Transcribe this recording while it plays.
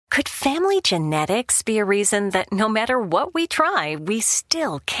Could family genetics be a reason that no matter what we try, we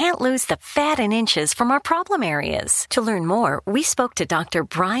still can't lose the fat and inches from our problem areas? To learn more, we spoke to Dr.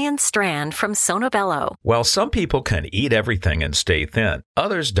 Brian Strand from Sonobello. While some people can eat everything and stay thin,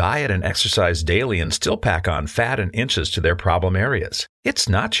 others diet and exercise daily and still pack on fat and inches to their problem areas. It's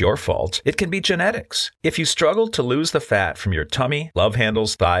not your fault. It can be genetics. If you struggle to lose the fat from your tummy, love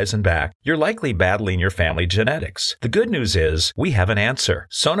handles, thighs, and back, you're likely battling your family genetics. The good news is we have an answer.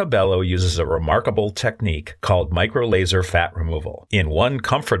 Sonobello uses a remarkable technique called microlaser fat removal. In one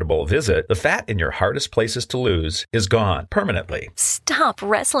comfortable visit, the fat in your hardest places to lose is gone permanently. Stop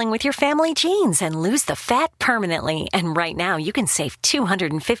wrestling with your family genes and lose the fat permanently. And right now, you can save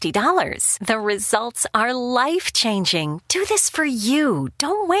 $250. The results are life-changing. Do this for you.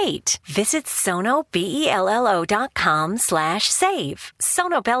 Don't wait. Visit sonobello.com/save.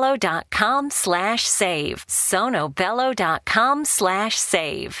 sonobello.com/save.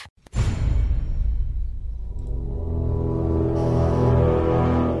 sonobello.com/save.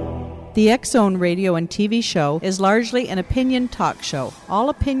 The X-Zone radio and TV show is largely an opinion talk show. All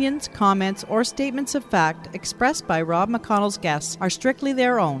opinions, comments, or statements of fact expressed by Rob McConnell's guests are strictly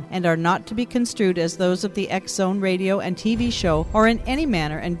their own and are not to be construed as those of the X-Zone radio and TV show or in any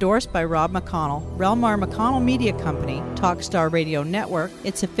manner endorsed by Rob McConnell, Relmar McConnell Media Company, Talkstar Radio Network,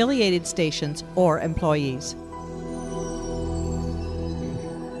 its affiliated stations, or employees.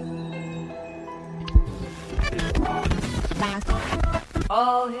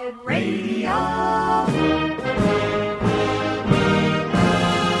 All Hit Radio.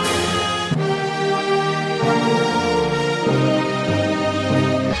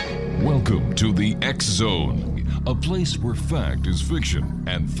 Welcome to the X Zone, a place where fact is fiction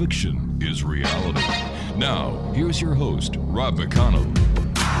and fiction is reality. Now, here's your host, Rob McConnell.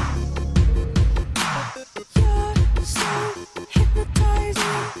 You're so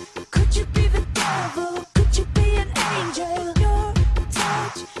hypnotizing. Could you be the devil? Could you be an angel? Your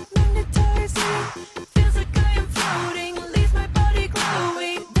touch magnetizing. Feels like I am floating. Leaves my body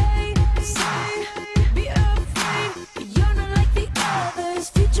glowing. They say, be afraid. You're not like the others.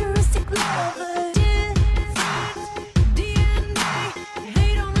 Futuristic lovers. Different DNA.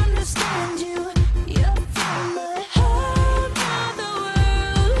 They don't understand you. You're from a whole nother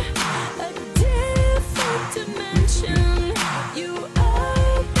world. A different dimension. You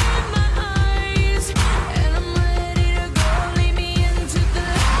open my eyes, and I'm ready to go. Lead me into the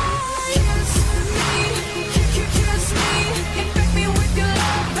light. Kiss me, kiss me. Infect me with your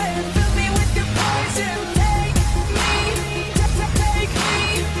love and fill me with your poison. Take me, take me.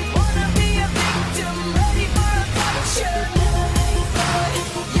 Wanna be a victim, ready for affection.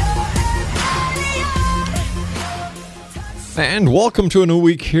 You're an alien. And welcome to a new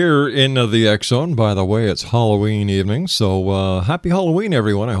week here in the X Zone. By the way, it's Halloween evening, so happy Halloween,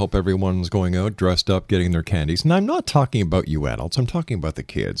 everyone. I hope everyone's going out dressed up, getting their candies. And I'm not talking about you adults, I'm talking about the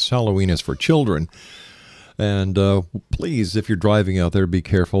kids. Halloween is for children. And please, if you're driving out there, be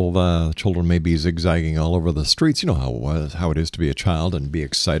careful. Children may be zigzagging all over the streets. You know how it is to be a child and be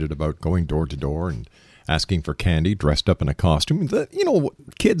excited about going door to door and asking for candy, dressed up in a costume.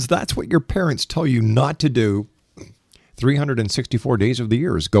 Kids, that's what your parents tell you not to do 364 days of the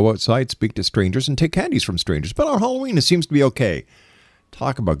year, is go outside, speak to strangers, and take candies from strangers. But on Halloween, it seems to be okay.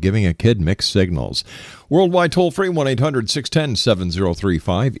 Talk about giving a kid mixed signals. Worldwide toll-free,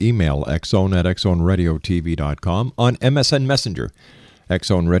 1-800-610-7035. Email xzone@xzoneradiotv.com. On MSN Messenger,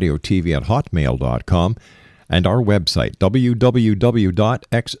 xzoneradiotv@hotmail.com. And our website,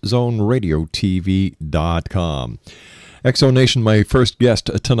 www.xzoneradiotv.com. X-Zone Nation, my first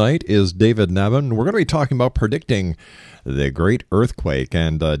guest tonight is David Nabhan. We're going to be talking about predicting the great earthquake.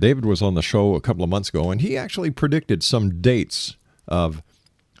 And David was on the show a couple of months ago, and he actually predicted some dates of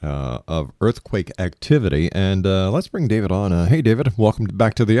earthquake activity. And let's bring David on. Hey, David, welcome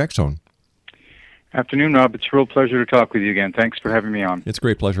back to the X-Zone. Afternoon, Rob. It's a real pleasure to talk with you again. Thanks for having me on. It's a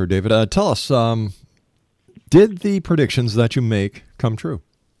great pleasure, David. Tell us, did the predictions that you make come true?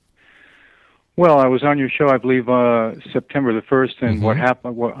 Well, I was on your show, I believe, September the 1st, and what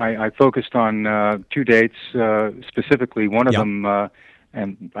happened, I focused on 2 dates specifically. One of them,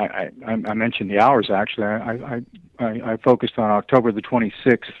 and I mentioned the hours, actually. I focused on October the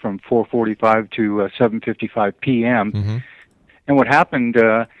 26th from 4:45 to 7:55 p.m. And what happened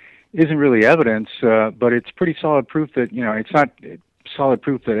isn't really evidence, but it's pretty solid proof that, it's not solid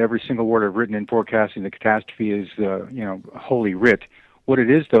proof that every single word I've written in forecasting the catastrophe is, holy writ. What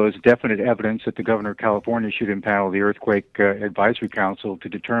it is, though, is definite evidence that the governor of California should impanel the Earthquake Advisory Council to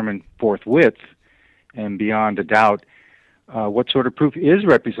determine forthwith and beyond a doubt what sort of proof is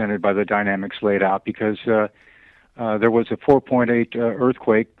represented by the dynamics laid out, because There was a 4.8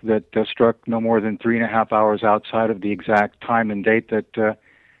 earthquake that struck no more than 3.5 hours outside of the exact time and date that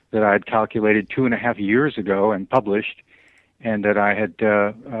I had calculated 2.5 years ago and published, and that I had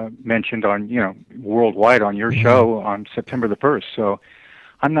mentioned on, worldwide on your show on September the 1st. So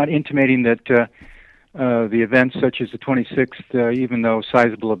I'm not intimating that the events such as the 26th, even though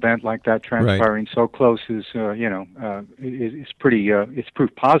sizable event like that transpiring so close is, is pretty, it's proof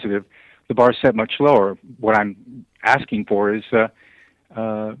positive. The bar's set much lower. What I'm asking for is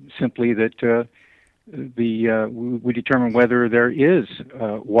simply that we determine whether there is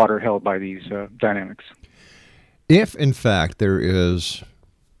water held by these dynamics. If, in fact, there is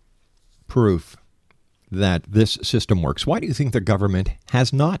proof that this system works, why do you think the government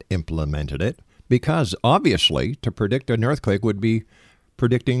has not implemented it? Because, obviously, to predict an earthquake would be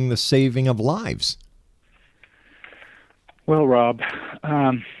predicting the saving of lives. Well, Rob,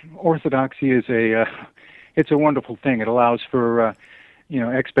 orthodoxy is it's a wonderful thing. It allows for,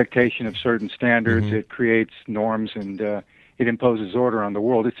 expectation of certain standards. It creates norms, and it imposes order on the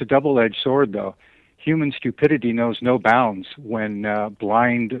world. It's a double-edged sword, though. Human stupidity knows no bounds when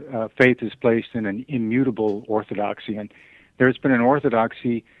blind faith is placed in an immutable orthodoxy. And there's been an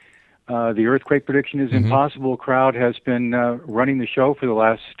orthodoxy. The earthquake prediction is impossible crowd has been running the show for the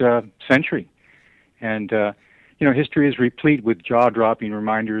last century. And, history is replete with jaw-dropping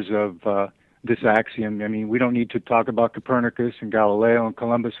reminders of this axiom. I mean, we don't need to talk about Copernicus and Galileo and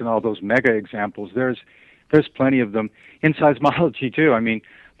Columbus and all those mega examples. There's plenty of them in seismology, too. I mean,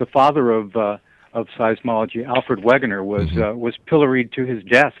 the father of seismology, Alfred Wegener, was pilloried to his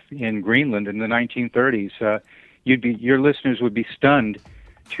death in Greenland in the 1930s. Your listeners would be stunned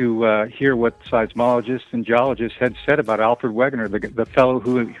to hear what seismologists and geologists had said about Alfred Wegener, the fellow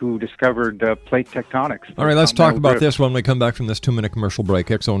who discovered plate tectonics. All right, let's talk about this when we come back from this 2-minute commercial break.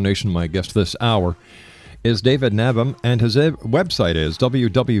 X-Zone Nation, my guest this hour, is David Nabhan, and his website is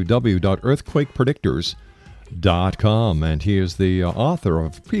www.earthquakepredictors.com, and he is the author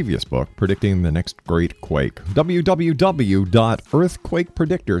of a previous book, Predicting the Next Great Quake.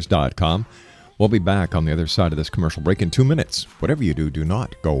 www.earthquakepredictors.com. We'll be back on the other side of this commercial break in 2 minutes. Whatever you do, do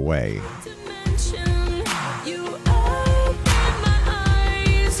not go away.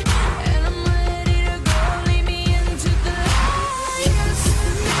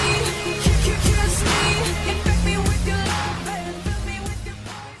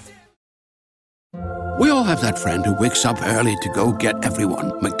 We all have that friend who wakes up early to go get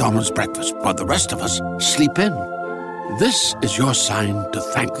everyone McDonald's breakfast, while the rest of us sleep in. This is your sign to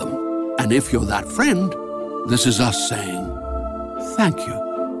thank them. And if you're that friend, this is us saying thank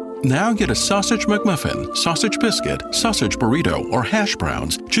you. Now get a sausage McMuffin, sausage biscuit, sausage burrito, or hash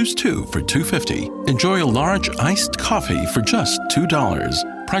browns. Choose 2 for $2.50. Enjoy a large iced coffee for just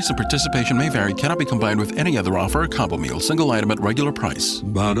 $2. Price and participation may vary. Cannot be combined with any other offer or combo meal. Single item at regular price.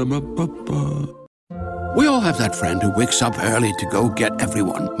 Ba-da-ba-ba-ba. We all have that friend who wakes up early to go get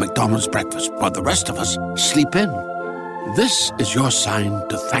everyone McDonald's breakfast, while the rest of us sleep in. This is your sign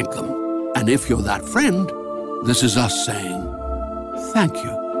to thank them. And if you're that friend, this is us saying thank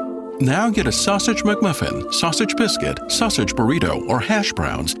you. Now get a sausage McMuffin, sausage biscuit, sausage burrito, or hash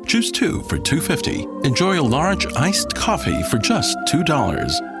browns. Choose 2 for $2.50. Enjoy a large iced coffee for just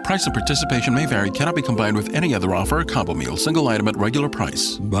 $2. Price and participation may vary. Cannot be combined with any other offer or combo meal. Single item at regular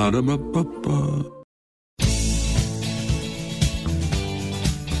price. Ba-da-ba-ba-ba.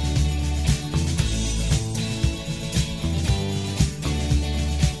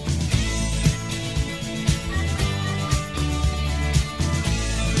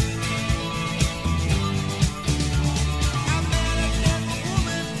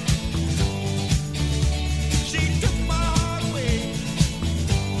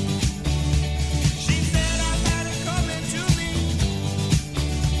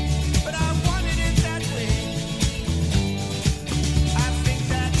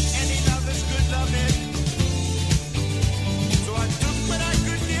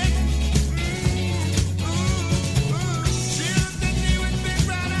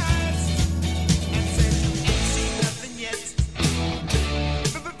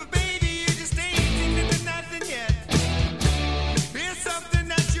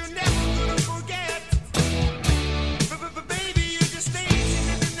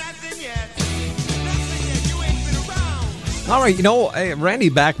 All right, Randy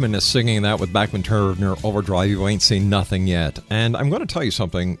Bachman is singing that with Bachman Turner Overdrive. You ain't seen nothing yet. And I'm going to tell you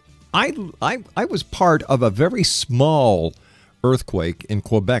something. I was part of a very small earthquake in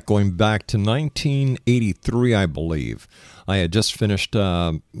Quebec going back to 1983, I believe. I had just finished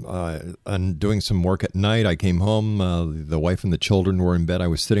doing some work at night. I came home. The wife and the children were in bed. I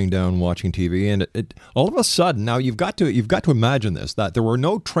was sitting down watching TV, and it all of a sudden, now you've got to imagine this, that there were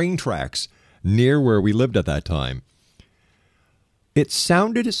no train tracks near where we lived at that time. It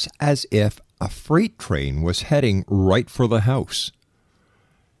sounded as if a freight train was heading right for the house.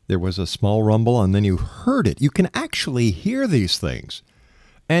 There was a small rumble, and then you heard it. You can actually hear these things.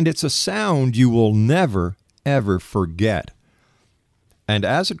 And it's a sound you will never, ever forget. And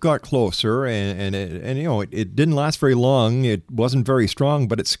as it got closer, and it didn't last very long, it wasn't very strong,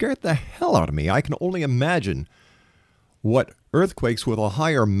 but it scared the hell out of me. I can only imagine what earthquakes with a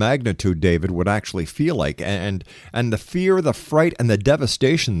higher magnitude, David, would actually feel like, and the fear, the fright, and the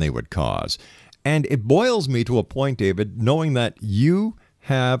devastation they would cause. And it boils me to a point, David, knowing that you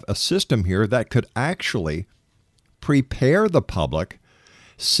have a system here that could actually prepare the public,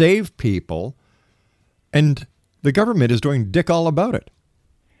 save people, and the government is doing dick all about it.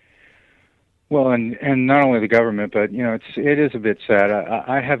 Well, and not only the government, but it is a bit sad.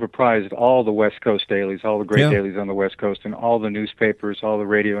 I have apprised all the West Coast dailies, all the great dailies on the West Coast, and all the newspapers, all the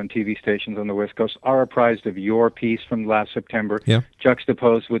radio and TV stations on the West Coast are apprised of your piece from last September,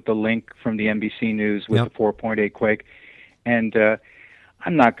 juxtaposed with the link from the NBC News with the 4.8 quake. And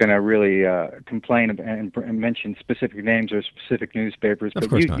I'm not going to really complain and mention specific names or specific newspapers,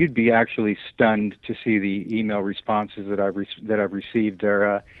 but you'd be actually stunned to see the email responses that I've received.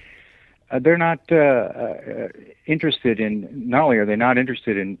 They're not interested in. Not only are they not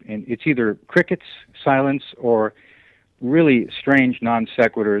interested in it's either crickets, silence, or really strange non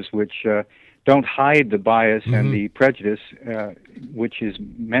sequiturs, which don't hide the bias and the prejudice, which is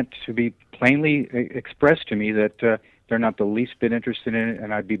meant to be plainly expressed to me that they're not the least bit interested in it,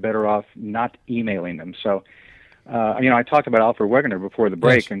 and I'd be better off not emailing them. So, I talked about Alfred Wegener before the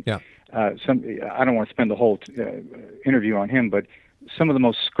break, and I don't want to spend the whole interview on him, but some of the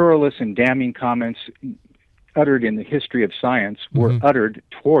most scurrilous and damning comments uttered in the history of science were uttered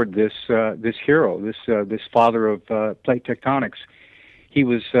toward this hero, this father of plate tectonics. He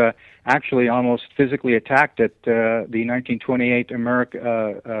was actually almost physically attacked at the 1928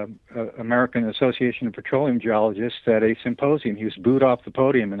 American Association of Petroleum Geologists at a symposium. He was booed off the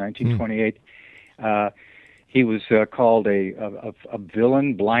podium in 1928. He was called a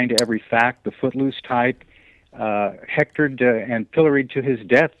villain, blind to every fact, the footloose type. Hectored and pilloried to his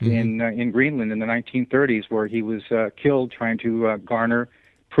death in Greenland in the 1930s, where he was killed trying to garner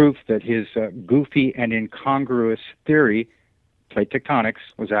proof that his goofy and incongruous theory, plate tectonics,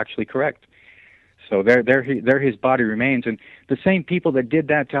 was actually correct. So there his body remains. And the same people that did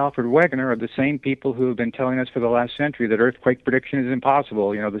that to Alfred Wegener are the same people who have been telling us for the last century that earthquake prediction is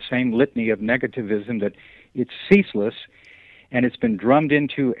impossible. The same litany of negativism, that it's ceaseless. And it's been drummed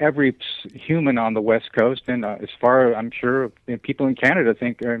into every human on the West Coast, and as far I'm sure people in Canada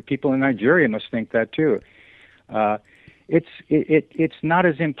think, or people in Nigeria must think that too. It's not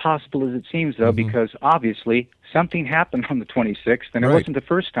as impossible as it seems, though, because obviously something happened on the 26th, and it wasn't the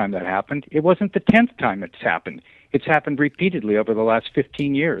first time that happened. It wasn't the 10th time it's happened. It's happened repeatedly over the last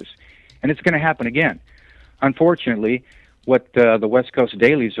 15 years, and it's going to happen again. Unfortunately, what the West Coast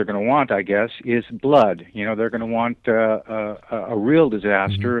dailies are going to want, I guess, is blood. They're going to want a real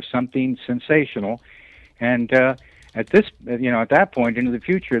disaster, something sensational. And at that point into the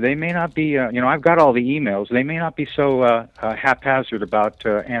future, they may not be. I've got all the emails. They may not be so haphazard about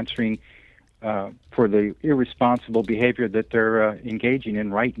answering for the irresponsible behavior that they're engaging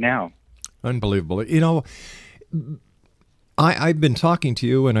in right now. Unbelievable. I've been talking to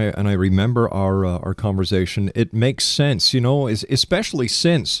you, and I remember our conversation. It makes sense, especially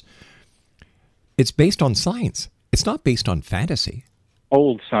since it's based on science. It's not based on fantasy.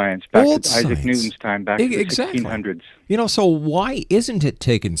 Old science, back to Isaac Newton's time, back to the 1600s. So why isn't it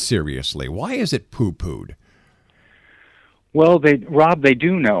taken seriously? Why is it poo-pooed? Well, Rob, they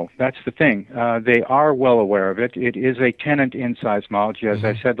do know. That's the thing. They are well aware of it. It is a tenet in seismology, as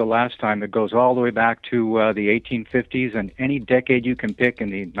I said the last time. It goes all the way back to the 1850s, and any decade you can pick in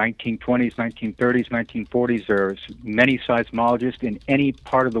the 1920s, 1930s, 1940s. There's many seismologists in any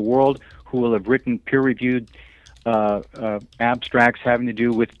part of the world who will have written peer-reviewed abstracts having to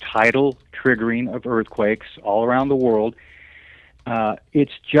do with tidal triggering of earthquakes all around the world.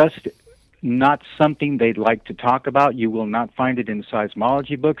 It's just not something they'd like to talk about. You will not find it in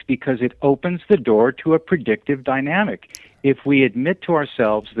seismology books because it opens the door to a predictive dynamic. If we admit to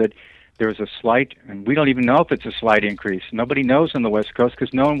ourselves that there's a slight, and we don't even know if it's a slight increase. Nobody knows on the West Coast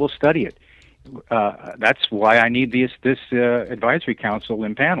because no one will study it. That's why I need this advisory council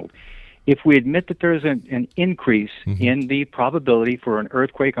impaneled. if we admit that there's an increase in the probability for an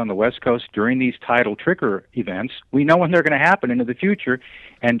earthquake on the West Coast during these tidal trigger events, we know when they're going to happen into the future,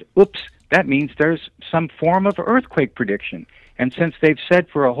 and oops, that means there's some form of earthquake prediction. And since they've said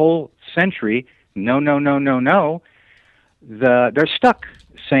for a whole century, no, no, no, no, no, they're stuck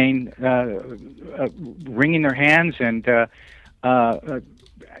saying, wringing their hands and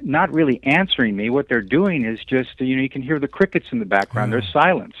not really answering me. What they're doing is just, you can hear the crickets in the background. There's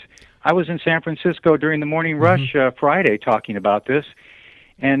silence. I was in San Francisco during the morning rush Friday talking about this,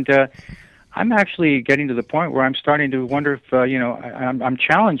 and I'm actually getting to the point where I'm starting to wonder if, I'm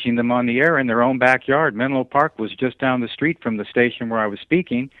challenging them on the air in their own backyard. Menlo Park was just down the street from the station where I was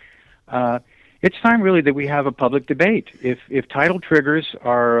speaking. It's time really that we have a public debate. If tidal triggers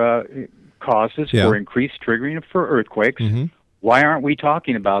are causes for increased triggering for earthquakes, why aren't we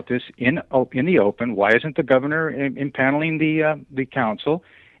talking about this in the open? Why isn't the governor impaneling the council?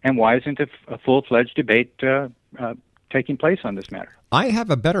 And why isn't a full-fledged debate taking place on this matter? I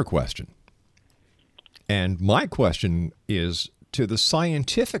have a better question. And my question is to the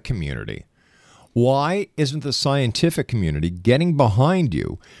scientific community. Why isn't the scientific community getting behind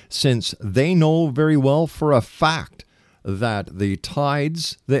you, since they know very well for a fact that the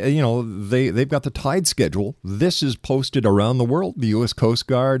tides, they've got the tide schedule. This is posted around the world. The U.S. Coast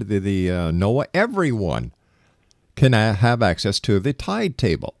Guard, the NOAA, everyone can have access to the tide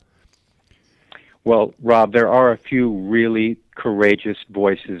table. Well, Rob, there are a few really courageous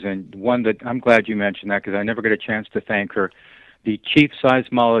voices, and one that I'm glad you mentioned that because I never get a chance to thank her. The chief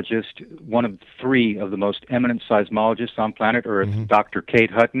seismologist, one of three of the most eminent seismologists on planet Earth, Dr.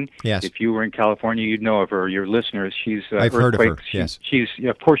 Kate Hutton. Yes. If you were in California, you'd know of her. Your listeners, she's I've heard of her. Yes. She's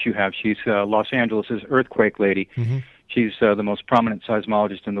of course you have. She's Los Angeles' earthquake lady. She's the most prominent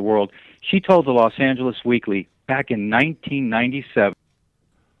seismologist in the world. She told the Los Angeles Weekly back in 1997.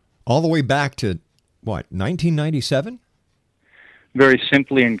 All the way back to, what, 1997? Very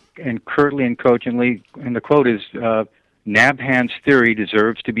simply and curtly and cogently, and the quote is, Nabhan's theory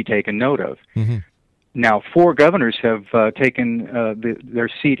deserves to be taken note of. Now, 4 governors have taken their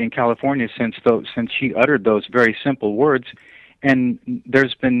seat in California since she uttered those very simple words, and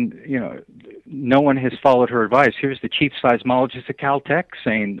there's been, no one has followed her advice. Here's the chief seismologist at Caltech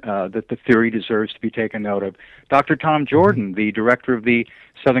saying that the theory deserves to be taken note of. Dr. Tom Jordan, the director of the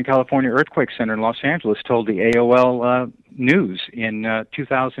Southern California Earthquake Center in Los Angeles, told the AOL News in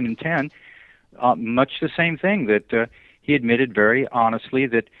 2010 much the same thing, that he admitted very honestly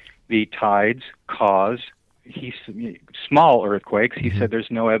that the tides cause small earthquakes. He said there's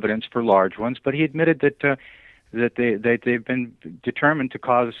no evidence for large ones, but he admitted that they've been determined to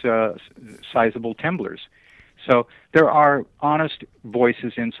cause sizable temblors. So there are honest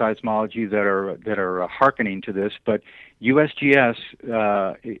voices in seismology that are hearkening to this, but USGS,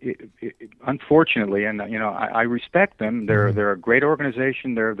 unfortunately, and I respect them. They're a great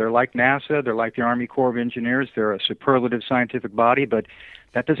organization. They're like NASA. They're like the Army Corps of Engineers. They're a superlative scientific body, but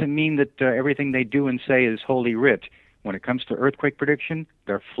that doesn't mean that everything they do and say is holy writ. When it comes to earthquake prediction,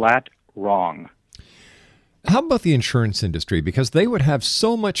 they're flat wrong. How about the insurance industry? Because they would have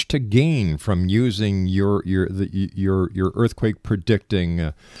so much to gain from using your earthquake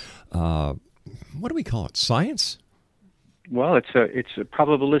predicting. What do we call it? Science? Well, it's a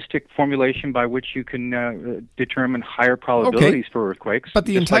probabilistic formulation by which you can determine higher probabilities for earthquakes. But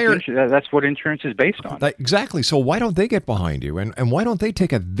that's what insurance is based on. Exactly. So why don't they get behind you, and why don't they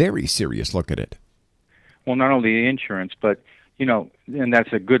take a very serious look at it? Well, not only the insurance, but and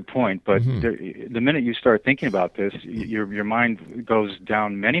that's a good point. But the minute you start thinking about this, your mind goes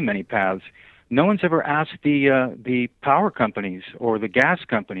down many, many paths. No one's ever asked the power companies or the gas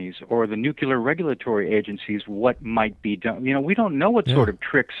companies or the nuclear regulatory agencies what might be done. We don't know what sort of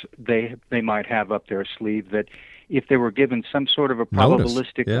tricks they might have up their sleeve, that if they were given some sort of a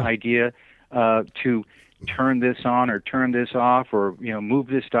probabilistic idea to turn this on or turn this off, or move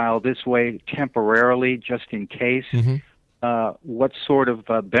this dial this way temporarily just in case. What sort of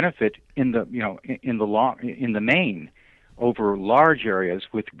benefit in the main over large areas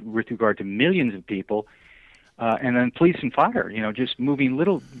with regard to millions of people, and then police and fire, just moving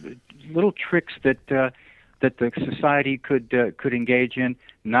little tricks that the society could engage in,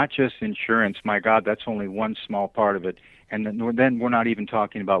 not just insurance. My God, that's only one small part of it, and then we're not even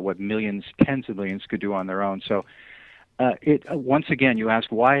talking about what millions, tens of millions could do on their own. So. Once again, you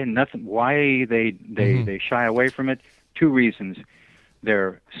ask why they shy away from it. 2 reasons.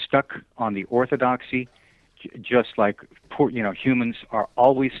 They're stuck on the orthodoxy, just like humans are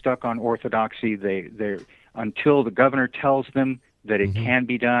always stuck on orthodoxy. They until the governor tells them that it can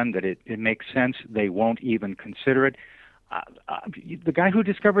be done, that it makes sense, they won't even consider it. The guy who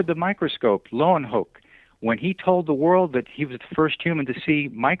discovered the microscope, Leeuwenhoek, when he told the world that he was the first human to see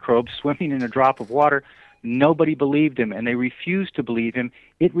microbes swimming in a drop of water, nobody believed him, and they refused to believe him.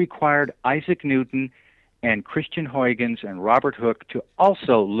 It required Isaac Newton and Christian Huygens and Robert Hooke to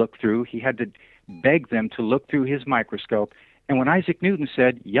also look through. He had to beg them to look through his microscope. And when Isaac Newton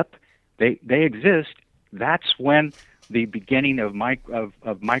said, yep, they exist, that's when the beginning of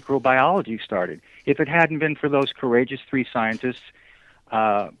microbiology started. If it hadn't been for those courageous three scientists,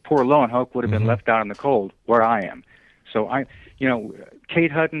 poor Leeuwenhoek would have been left out in the cold, where I am. So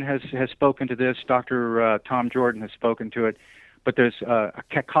Kate Hutton has spoken to this. Dr. Tom Jordan has spoken to it. But there's a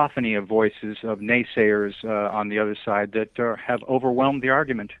cacophony of voices of naysayers on the other side that have overwhelmed the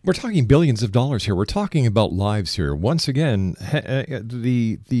argument. We're talking billions of dollars here. We're talking about lives here. Once again,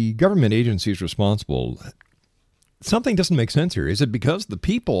 the government agencies responsible, something doesn't make sense here. Is it because the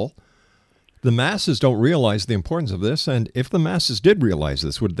people, the masses, don't realize the importance of this? And if the masses did realize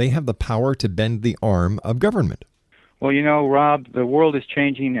this, would they have the power to bend the arm of government? Well, Rob, the world is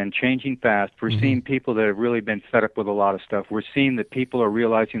changing and changing fast. We're seeing people that have really been fed up with a lot of stuff. We're seeing that people are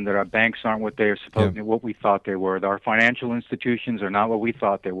realizing that our banks aren't what they are supposed to, what we thought they were. Our financial institutions are not what we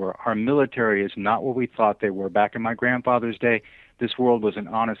thought they were. Our military is not what we thought they were. Back in my grandfather's day, this world was an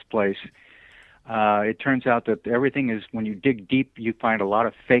honest place. It turns out that everything is, when you dig deep, you find a lot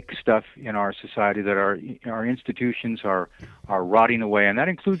of fake stuff in our society, that our institutions are rotting away, and that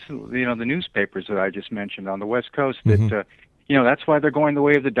includes the newspapers that I just mentioned on the West Coast. That that's why they're going the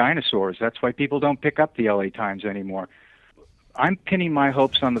way of the dinosaurs. That's why people don't pick up the LA Times anymore. I'm pinning my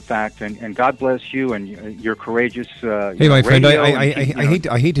hopes on the fact, and God bless you and your courageous. Hey, my friend,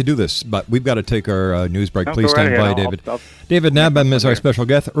 I hate to do this, but we've got to take our news break. No, Please stand by, David. David Nabhan is our special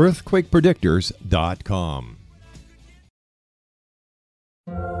guest, EarthquakePredictors.com.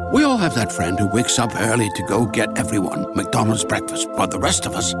 We all have that friend who wakes up early to go get everyone McDonald's breakfast, while the rest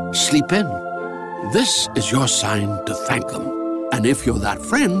of us sleep in. This is your sign to thank them. And if you're that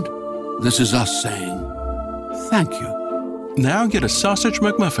friend, this is us saying thank you. Now get a sausage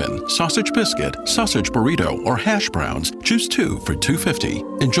McMuffin, sausage biscuit, sausage burrito, or hash browns. Choose 2 for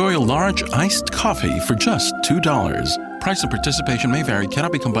 $2.50. Enjoy a large iced coffee for just $2. Price and participation may vary.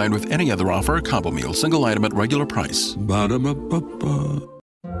 Cannot be combined with any other offer or combo meal. Single item at regular price. Ba-da-ba-ba-ba.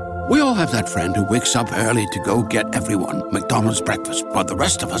 We all have that friend who wakes up early to go get everyone McDonald's breakfast, while the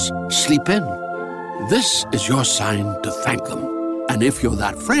rest of us sleep in. This is your sign to thank them. And if you're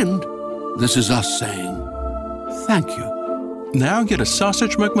that friend, this is us saying thank you. Now get a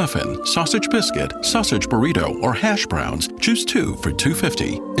sausage McMuffin, sausage biscuit, sausage burrito, or hash browns. Choose 2 for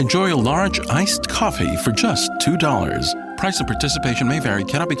 $2.50. Enjoy a large iced coffee for just $2. Price and participation may vary.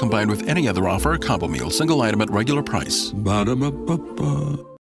 Cannot be combined with any other offer or combo meal. Single item at regular price. Ba-da-ba-ba-ba.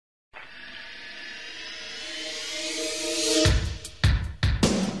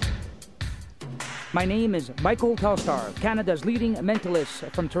 My name is Michael Telstar, Canada's leading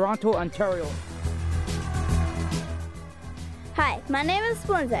mentalist from Toronto, Ontario. Hi, my name is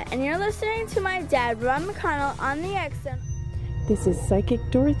Splenda, and you're listening to my dad, Rob McConnell, on the X-Zone. This is Psychic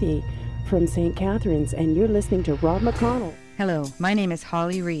Dorothy from St. Catharines, and you're listening to Rob McConnell. Hello, my name is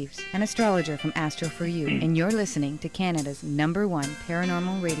Holly Reeves, an astrologer from Astro For You, and you're listening to Canada's #1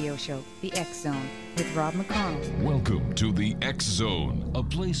 paranormal radio show, The X-Zone, with Rob McConnell. Welcome to The X-Zone, a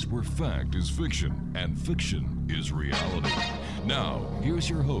place where fact is fiction and fiction is reality. Now, here's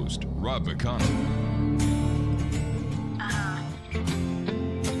your host, Rob McConnell.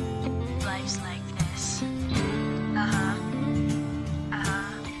 Life's like this.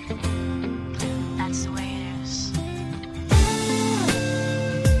 That's the way it is.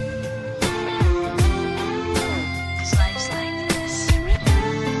 'Cause life's like this.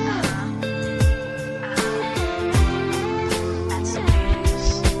 That's the way it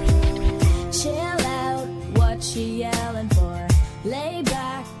is. Chill out, what you yelling for? Lay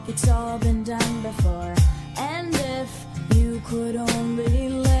back, it's all been done before. And if you could only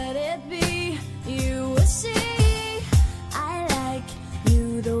let it be, you would see I like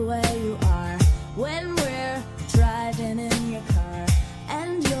you the way you are. When we're driving in your car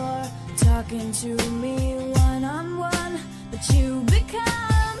and you're talking to me one-on-one, but you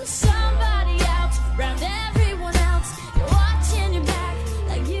become somebody else, round everyone else. You're watching your back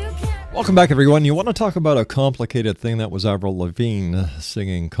like you can't. Welcome back, everyone. You want to talk about a complicated thing? That was Avril Lavigne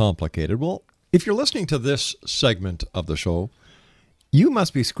singing Complicated. Well, if you're listening to this segment of the show, you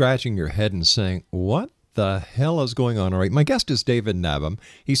must be scratching your head and saying, what the hell is going on? All right, my guest is David Nabhan.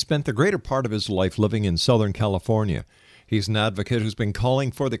 He spent the greater part of his life living in Southern California. He's an advocate who's been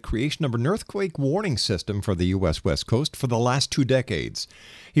calling for the creation of an earthquake warning system for the U.S. West Coast for the last 2 decades.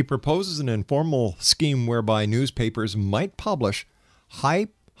 He proposes an informal scheme whereby newspapers might publish high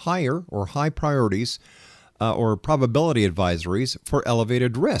priorities or probability advisories for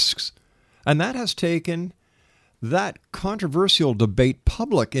elevated risks. And that has taken that controversial debate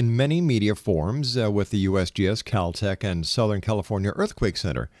public in many media forums with the USGS, Caltech, and Southern California Earthquake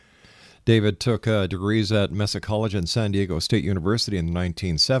Center. David took degrees at Mesa College and San Diego State University in the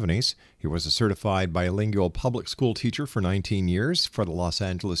 1970s. He was a certified bilingual public school teacher for 19 years for the Los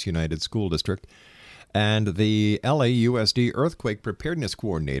Angeles United School District and the LAUSD Earthquake Preparedness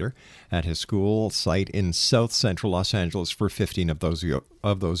Coordinator at his school site in South Central Los Angeles for 15 of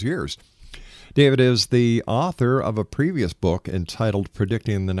those years. David is the author of a previous book entitled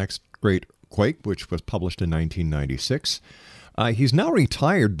Predicting the Next Great Quake, which was published in 1996. He's now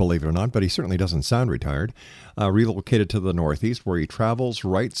retired, believe it or not, but he certainly doesn't sound retired, relocated to the Northeast where he travels,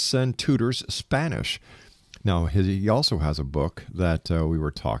 writes, and tutors Spanish. Now, he also has a book that we were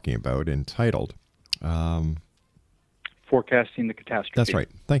talking about entitled Forecasting the Catastrophe. That's right.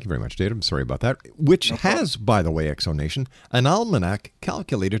 Thank you very much, David. I'm sorry about that. Which has, by the way, Exonation, an almanac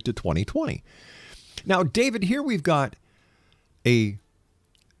calculated to 2020. Now, David, here we've got a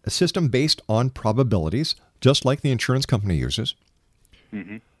system based on probabilities, just like the insurance company uses,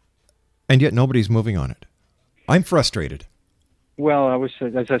 and yet nobody's moving on it. I'm frustrated. Well,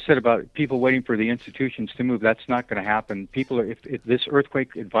 as I said about people waiting for the institutions to move, that's not going to happen. If this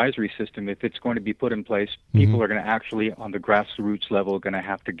earthquake advisory system, if it's going to be put in place, people are going to actually, on the grassroots level, going to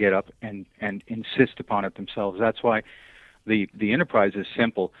have to get up and insist upon it themselves. That's why the enterprise is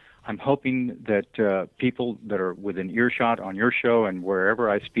simple. I'm hoping that people that are within earshot on your show and wherever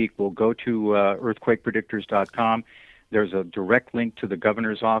I speak will go to earthquakepredictors.com. There's a direct link to the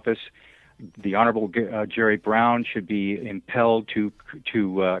governor's office. The Honorable Jerry Brown should be impelled to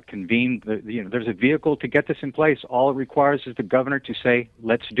convene. There's a vehicle to get this in place. All it requires is the governor to say,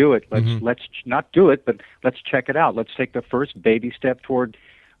 "Let's do it. Let's not do it, but let's check it out. Let's take the first baby step toward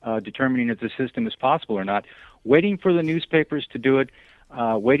determining if the system is possible or not." Waiting for the newspapers to do it,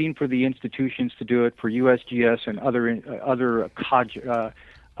 waiting for the institutions to do it, for USGS and other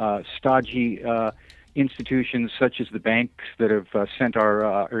stodgy institutions such as the banks that have sent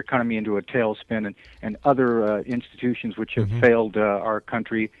our economy into a tailspin, and other institutions which have failed our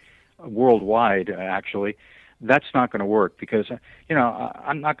country worldwide, actually. That's not going to work because,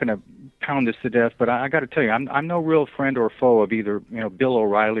 I'm not going to pound this to death, but I got to tell you, I'm no real friend or foe of either, Bill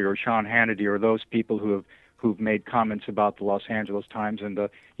O'Reilly or Sean Hannity or those people who've made comments about the Los Angeles Times and the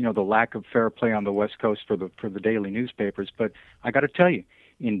lack of fair play on the West Coast for the daily newspapers. But I got to tell you,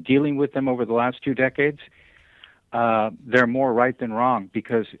 in dealing with them over the last 2 decades, they're more right than wrong,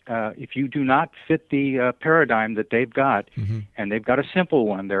 because if you do not fit the paradigm that they've got, and they've got a simple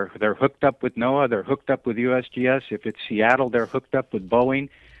one, they're hooked up with NOAA, they're hooked up with USGS. If it's Seattle, they're hooked up with Boeing.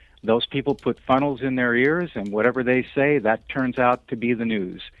 Those people put funnels in their ears, and whatever they say, that turns out to be the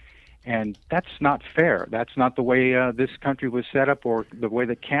news. And that's not fair. That's not the way this country was set up, or the way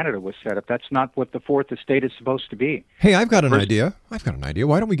that Canada was set up. That's not what the Fourth Estate is supposed to be. Hey, I've got an idea. Why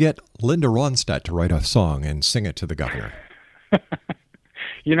don't we get Linda Ronstadt to write a song and sing it to the governor?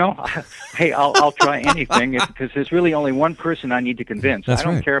 Hey, I'll try anything, because there's really only one person I need to convince. That's I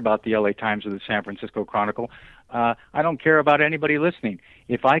don't right. care about the LA Times or the San Francisco Chronicle. I don't care about anybody listening.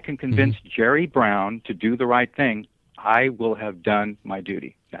 If I can convince Jerry Brown to do the right thing, I will have done my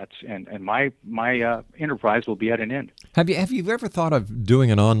duty. And my enterprise will be at an end. Have you ever thought of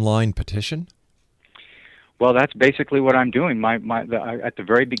doing an online petition? Well, that's basically what I'm doing. At the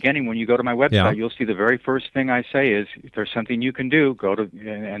very beginning, when you go to my website, you'll see the very first thing I say is, if there's something you can do, go to,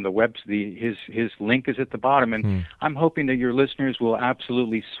 and his link is at the bottom. And I'm hoping that your listeners will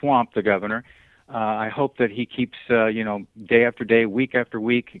absolutely swamp the governor. I hope that he keeps, day after day, week after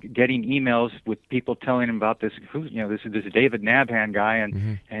week, getting emails with people telling him about this. This is David Nabhan guy,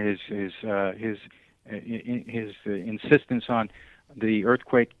 and his insistence on the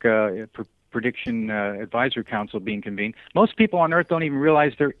earthquake prediction advisory council being convened. Most people on Earth don't even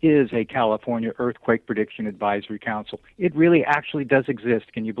realize there is a California Earthquake Prediction Advisory Council. It really actually does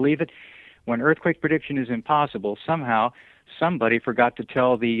exist. Can you believe it? When earthquake prediction is impossible, somehow somebody forgot to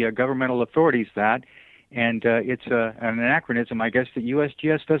tell the governmental authorities that, and it's an anachronism, I guess, that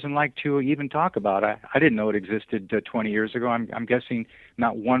USGS doesn't like to even talk about. I didn't know it existed 20 years ago. I'm guessing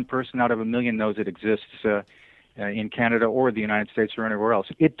not one person out of a million knows it exists in Canada or the United States or anywhere else.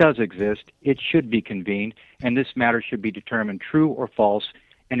 It does exist. It should be convened, and this matter should be determined true or false,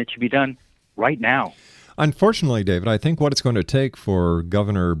 and it should be done right now. Unfortunately, David, I think what it's going to take for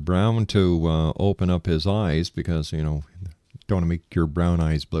Governor Brown to open up his eyes, because, don't want to make your brown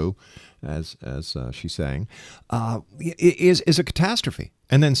eyes blue, as she sang, is a catastrophe.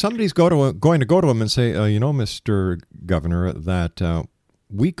 And then somebody's going to go to him and say, Mr. Governor, that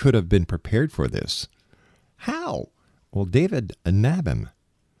we could have been prepared for this. How? Well, David Nabhan.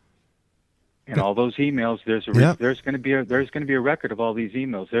 And all those emails, there's going to be a record of all these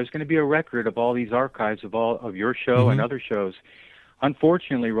emails. There's going to be a record of all these archives of all of your show and other shows.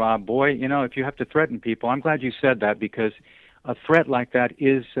 Unfortunately, Rob, boy, if you have to threaten people, I'm glad you said that, because a threat like that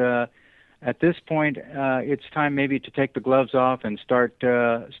is, at this point, it's time maybe to take the gloves off and start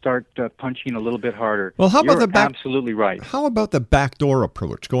punching a little bit harder. Well, how about absolutely right. How about the backdoor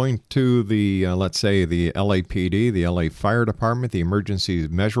approach, going to the, let's say, the LAPD, the LA Fire Department, the Emergency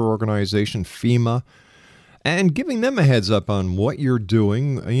Measure Organization, FEMA, and giving them a heads up on what you're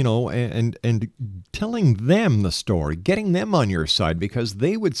doing, and telling them the story, getting them on your side, because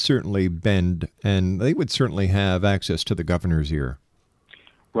they would certainly bend and they would certainly have access to the governor's ear.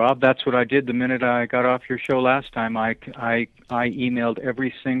 Rob, that's what I did the minute I got off your show last time. I emailed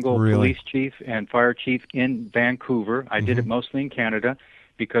every single police chief and fire chief in Vancouver. I did it mostly in Canada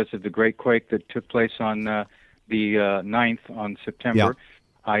because of the great quake that took place on the 9th on September. Yeah.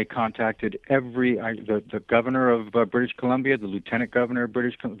 I contacted the governor of British Columbia, the lieutenant governor of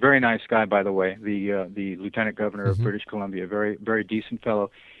British Columbia, very nice guy, by the way, the lieutenant governor of British Columbia, very, very decent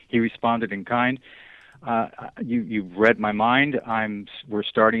fellow. He responded in kind. You've read my mind. We're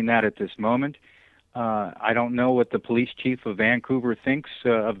starting that at this moment. I don't know what the police chief of Vancouver thinks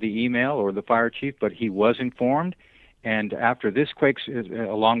of the email, or the fire chief, but he was informed. And after this quake,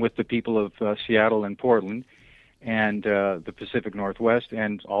 along with the people of Seattle and Portland, and the Pacific Northwest,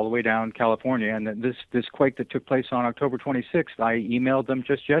 and all the way down California, and this quake that took place on October 26th, I emailed them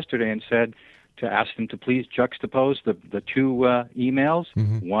just yesterday and said to ask them to please juxtapose the two emails,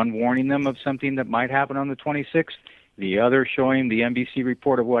 one warning them of something that might happen on the 26th, the other showing the NBC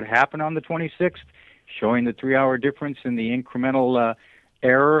report of what happened on the 26th, showing the 3-hour difference in the incremental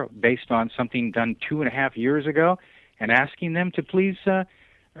error based on something done 2.5 years ago, and asking them to please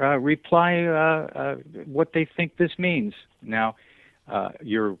reply what they think this means. Now,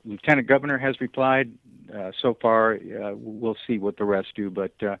 your lieutenant governor has replied so far. We'll see what the rest do,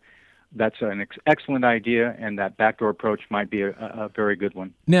 but that's an excellent idea, and that backdoor approach might be a very good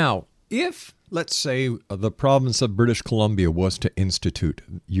one. Now, if, let's say, the province of British Columbia was to institute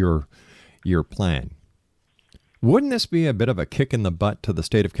your plan, wouldn't this be a bit of a kick in the butt to the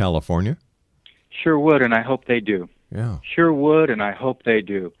state of California? Sure would, and I hope they do. Yeah. Sure would, and I hope they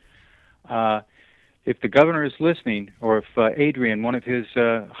do. If the governor is listening, or if Adrian, one of his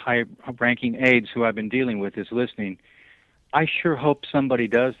high-ranking aides who I've been dealing with, is listening, I sure hope somebody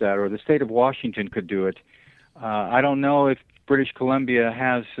does that, or the state of Washington could do it. I don't know if British Columbia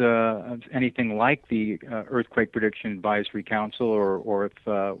has anything like the Earthquake Prediction Advisory Council, or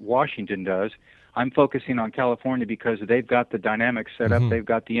if Washington does. I'm focusing on California because they've got the dynamics set up. They've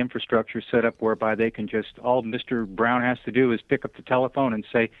got the infrastructure set up whereby they can just, all Mr. Brown has to do is pick up the telephone and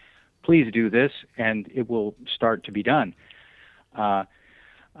say, please do this, and it will start to be done.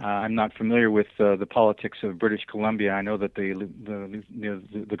 I'm not familiar with the politics of British Columbia. I know that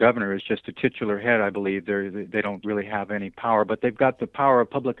the governor is just a titular head, I believe. They don't really have any power, but they've got the power of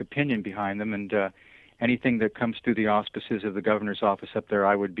public opinion behind them, and anything that comes through the auspices of the governor's office up there,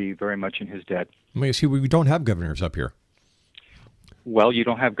 I would be very much in his debt. Well, you see, we don't have governors up here. Well, you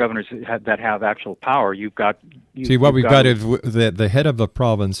don't have governors that have actual power. You've got... what we've got is the head of the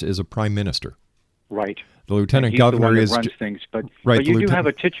province is a prime minister. Right. The lieutenant governor governor is runs things, but you do have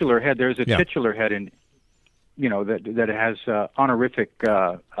a titular head. There's a titular head in, that has honorific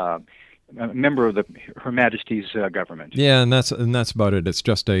member of Her Majesty's government. Yeah, and that's about it. It's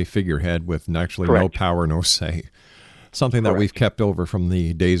just a figurehead with actually no power, no say. Something that we've kept over from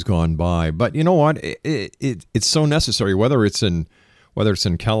the days gone by. But you know what? It's so necessary, whether it's in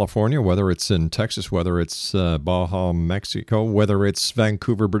California, whether it's in Texas, whether it's Baja, Mexico, whether it's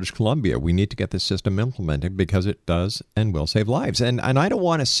Vancouver, British Columbia. We need to get this system implemented because it does and will save lives. And I don't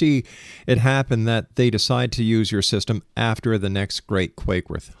want to see it happen that they decide to use your system after the next great quake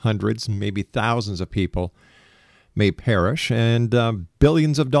where hundreds, maybe thousands of people may perish and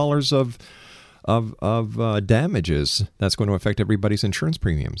billions of dollars of damages. That's going to affect everybody's insurance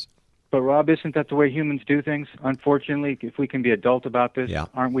premiums. But Rob, isn't that the way humans do things? Unfortunately, if we can be adult about this,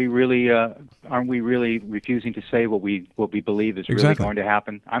 aren't we really refusing to say what we believe is really going to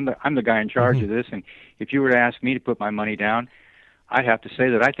happen? I'm the guy in charge of this, and if you were to ask me to put my money down, I'd have to say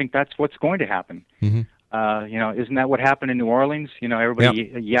that I think that's what's going to happen. Isn't that what happened in New Orleans?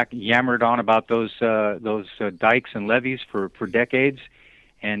 Everybody yammered on about those dikes and levees for decades,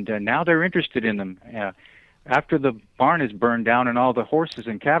 and now they're interested in them. after the barn is burned down and all the horses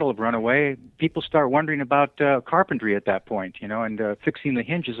and cattle have run away, people start wondering about carpentry at that point, and fixing the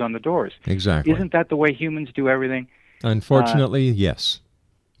hinges on the doors. Exactly. Isn't that the way humans do everything? Unfortunately, yes.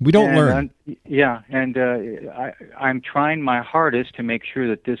 We don't learn. I'm trying my hardest to make sure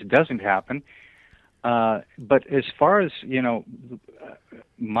that this doesn't happen. But as far as,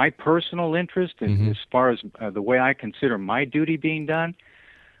 my personal interest, and as far as the way I consider my duty being done,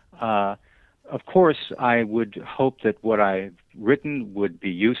 of course, I would hope that what I've written would be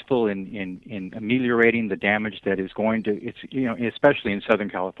useful in ameliorating the damage that is going to, especially in Southern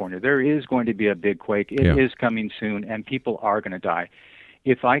California. There is going to be a big quake. It is coming soon, and people are going to die.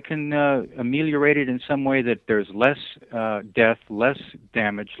 If I can ameliorate it in some way that there's less death, less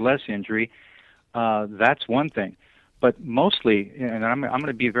damage, less injury, that's one thing. But mostly, and I'm going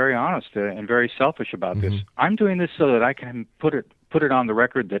to be very honest and very selfish about this, I'm doing this so that I can put it on the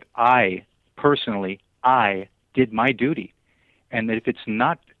record that I did my duty, and that if it's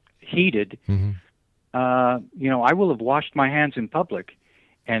not heeded, I will have washed my hands in public,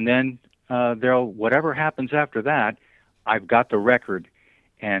 and then whatever happens after that, I've got the record.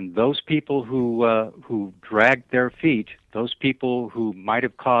 And those people who dragged their feet, those people who might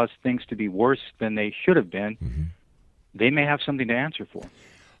have caused things to be worse than they should have been, they may have something to answer for.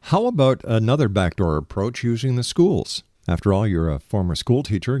 How about another backdoor approach using the schools? After all, you're a former school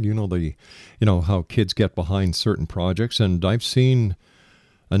teacher. You know how kids get behind certain projects, and I've seen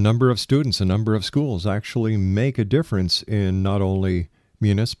a number of students, a number of schools actually make a difference in not only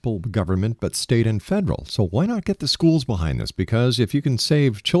municipal government, but state and federal. So why not get the schools behind this? Because if you can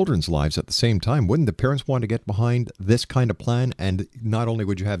save children's lives at the same time, wouldn't the parents want to get behind this kind of plan? And not only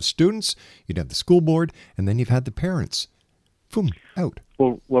would you have students, you'd have the school board, and then you've had the parents. Boom, out.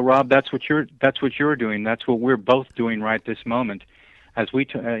 Well, Rob, that's what you're doing. That's what we're both doing right this moment. As we,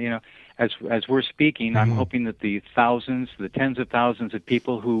 as we're speaking, I'm hoping that the tens of thousands of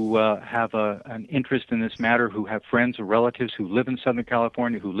people who have an interest in this matter, who have friends or relatives who live in Southern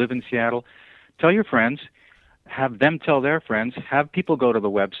California, who live in Seattle, tell your friends, have them tell their friends, have people go to the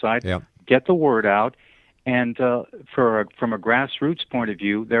website, get the word out, and from a grassroots point of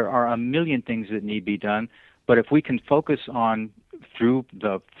view, there are a million things that need to be done. But if we can focus on, through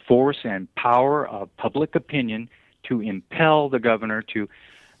the force and power of public opinion, to impel the governor to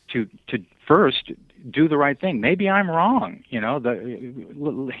first do the right thing. Maybe I'm wrong.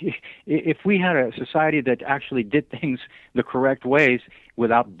 If we had a society that actually did things the correct ways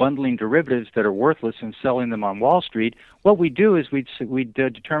without bundling derivatives that are worthless and selling them on Wall Street, what we do is we'd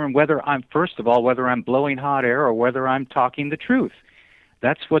determine whether I'm blowing hot air or whether I'm talking the truth.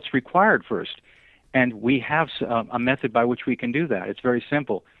 That's what's required first. And we have a method by which we can do that. It's very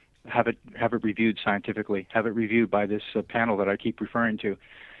simple. Have it reviewed scientifically. Have it reviewed by this panel that I keep referring to.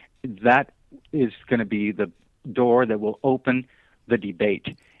 That is going to be the door that will open the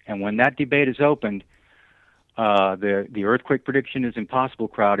debate. And when that debate is opened, the earthquake prediction is impossible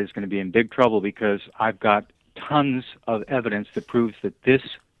crowd is going to be in big trouble, because I've got tons of evidence that proves that this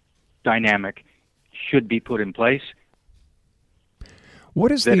dynamic should be put in place. What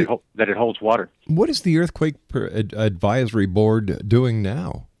is that it holds water. What is the Earthquake Advisory Board doing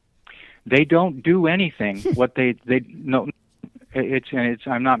now? They don't do anything. What they no, it's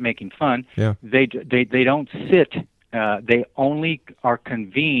I'm not making fun. Yeah. They don't sit. They only are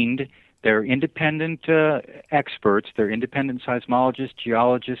convened. They're independent experts. They're independent seismologists,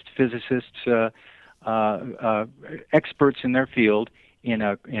 geologists, physicists, experts in their field in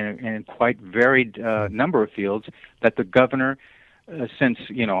a quite varied number of fields that the governor. Since,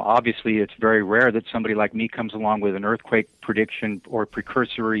 obviously it's very rare that somebody like me comes along with an earthquake prediction or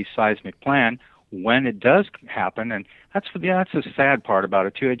precursory seismic plan, when it does happen, and that's the sad part about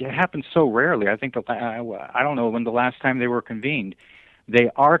it too. It happens so rarely. I think I don't know when the last time they were convened. They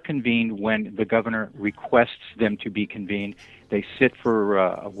are convened when the governor requests them to be convened. They sit for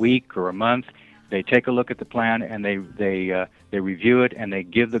a week or a month. They take a look at the plan and they review it, and they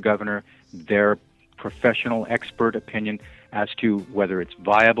give the governor their professional expert opinion as to whether it's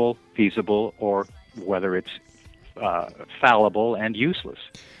viable, feasible, or whether it's fallible and useless.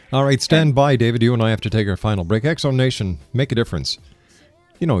 All right, stand by, David. You and I have to take our final break. Exxon Nation, make a difference.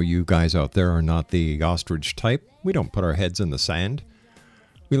 You guys out there are not the ostrich type. We don't put our heads in the sand.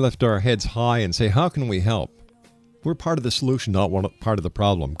 We lift our heads high and say, how can we help? We're part of the solution, not part of the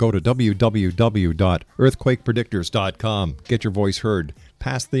problem. Go to www.earthquakepredictors.com. Get your voice heard.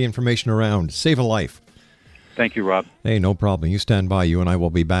 Pass the information around. Save a life. Thank you, Rob. Hey, no problem. You stand by. You and I will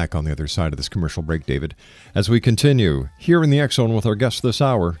be back on the other side of this commercial break, David, as we continue here in the X Zone with our guest this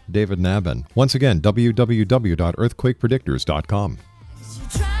hour, David Nabhan. Once again, www.earthquakepredictors.com.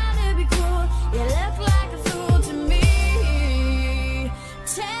 Trying to be cool, you look like a fool.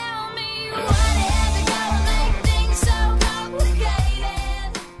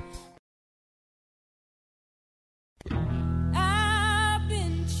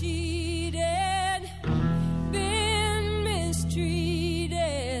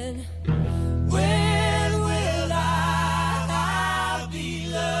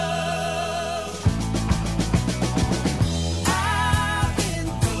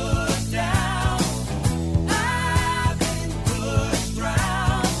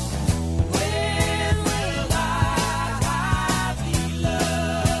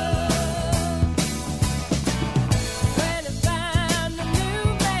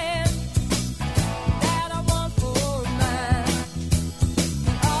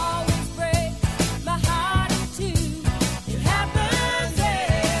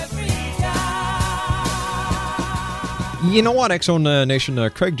 You know what, X-Zone Nation?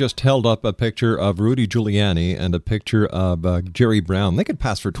 Craig just held up a picture of Rudy Giuliani and a picture of Jerry Brown. They could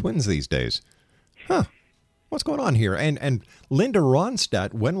pass for twins these days. Huh. What's going on here? And Linda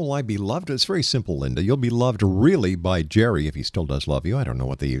Ronstadt, when will I be loved? It's very simple, Linda. You'll be loved really by Jerry, if he still does love you. I don't know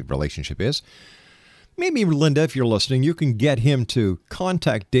what the relationship is. Maybe, Linda, if you're listening, you can get him to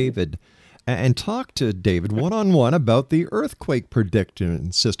contact David and talk to David one-on-one about the earthquake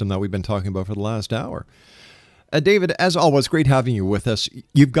prediction system that we've been talking about for the last hour. David, as always, great having you with us.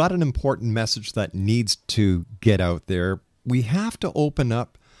 You've got an important message that needs to get out there. We have to open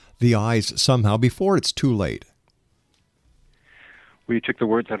up the eyes somehow before it's too late. Well, you took the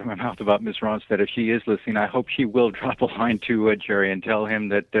words out of my mouth about Ms. Ronstadt. If she is listening, I hope she will drop a line to Jerry and tell him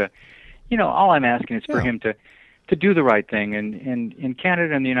that, all I'm asking is for him to do the right thing. And in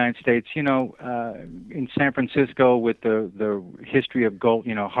Canada and the United States, in San Francisco with the history of gold,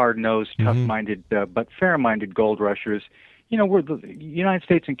 hard-nosed, tough-minded, but fair-minded gold rushers, we're the United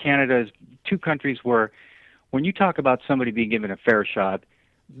States and Canada is two countries where when you talk about somebody being given a fair shot,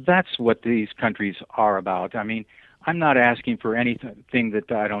 that's what these countries are about. I mean, I'm not asking for anything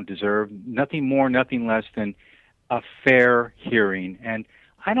that I don't deserve, nothing more, nothing less than a fair hearing. And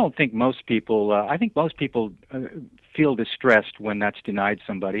I don't think most people, feel distressed when that's denied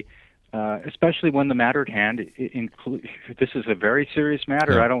somebody, especially when the matter at hand, this is a very serious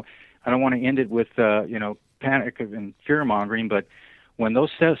matter. Yeah. I don't want to end it with, panic and fear-mongering, but when those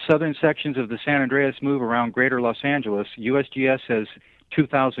southern sections of the San Andreas move around greater Los Angeles, USGS says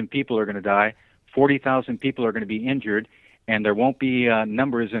 2,000 people are going to die, 40,000 people are going to be injured, and there won't be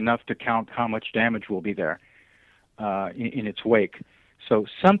numbers enough to count how much damage will be there in its wake. So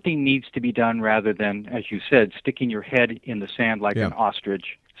something needs to be done rather than, as you said, sticking your head in the sand like an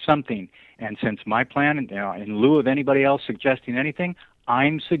ostrich. Something. And since my plan, in lieu of anybody else suggesting anything,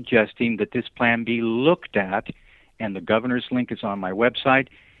 I'm suggesting that this plan be looked at, and the governor's link is on my website.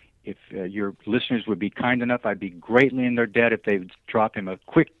 If your listeners would be kind enough, I'd be greatly in their debt if they would drop him a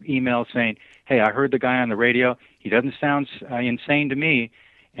quick email saying, hey, I heard the guy on the radio. He doesn't sound insane to me.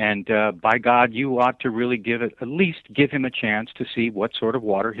 And by God, you ought to really at least give him a chance to see what sort of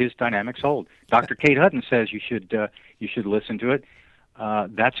water his dynamics hold. Dr. Kate Hutton says you should listen to it.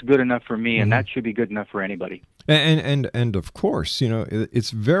 That's good enough for me, and that should be good enough for anybody. And of course,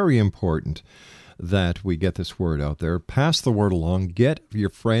 it's very important that we get this word out there. Pass the word along. Get your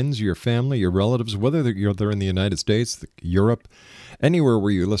friends, your family, your relatives, whether they're in the United States, Europe, anywhere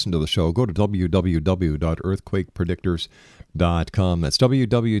where you listen to the show. Go to www.earthquakepredictors.com. That's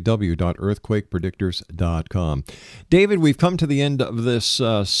www.earthquakepredictors.com. David, we've come to the end of this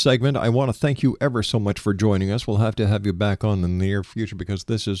segment. I want to thank you ever so much for joining us. We'll have to have you back on in the near future because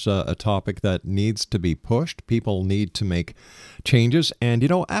this is a topic that needs to be pushed. People need to make changes. And,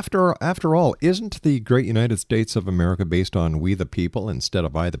 after all, isn't the great United States of America based on we the people instead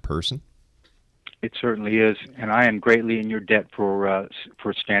of I the person? It certainly is, and I am greatly in your debt for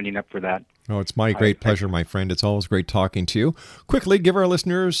standing up for that. Oh, it's my great pleasure, my friend. It's always great talking to you. Quickly, give our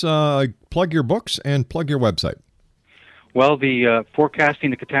listeners, plug your books and plug your website. Well, the Forecasting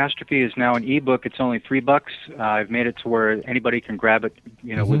the Catastrophe is now an ebook. It's only $3. I've made it to where anybody can grab it,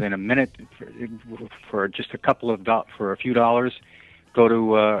 within a minute for just for a few dollars. Go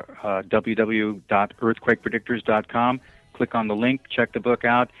to www.earthquakepredictors.com. Click on the link. Check the book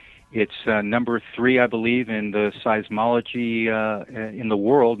out. It's number 3, I believe, in the seismology in the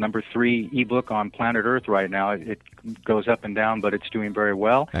world, number 3 ebook on planet Earth right now. It goes up and down, but it's doing very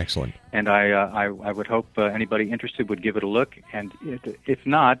well. Excellent. And I would hope anybody interested would give it a look. And if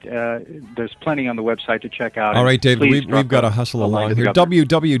not, there's plenty on the website to check out. All right, David, we've got to hustle along here.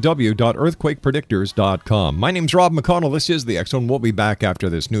 www.earthquakepredictors.com. My name's Rob McConnell. This is the X-Zone. We'll be back after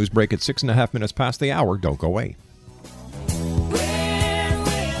this news break at 6.5 minutes past the hour. Don't go away.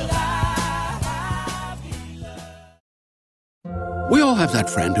 We all have that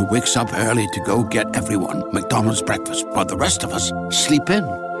friend who wakes up early to go get everyone McDonald's breakfast, while the rest of us sleep in.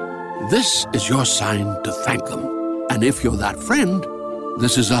 This is your sign to thank them. And if you're that friend,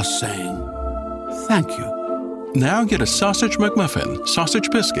 this is us saying thank you. Now get a sausage McMuffin,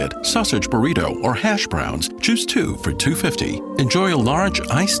 sausage biscuit, sausage burrito, or hash browns. Choose 2 for $2.50. Enjoy a large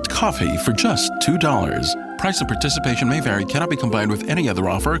iced coffee for just $2. Price and participation may vary. Cannot be combined with any other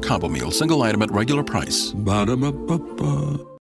offer or combo meal. Single item at regular price. Ba-da-ba-ba-ba.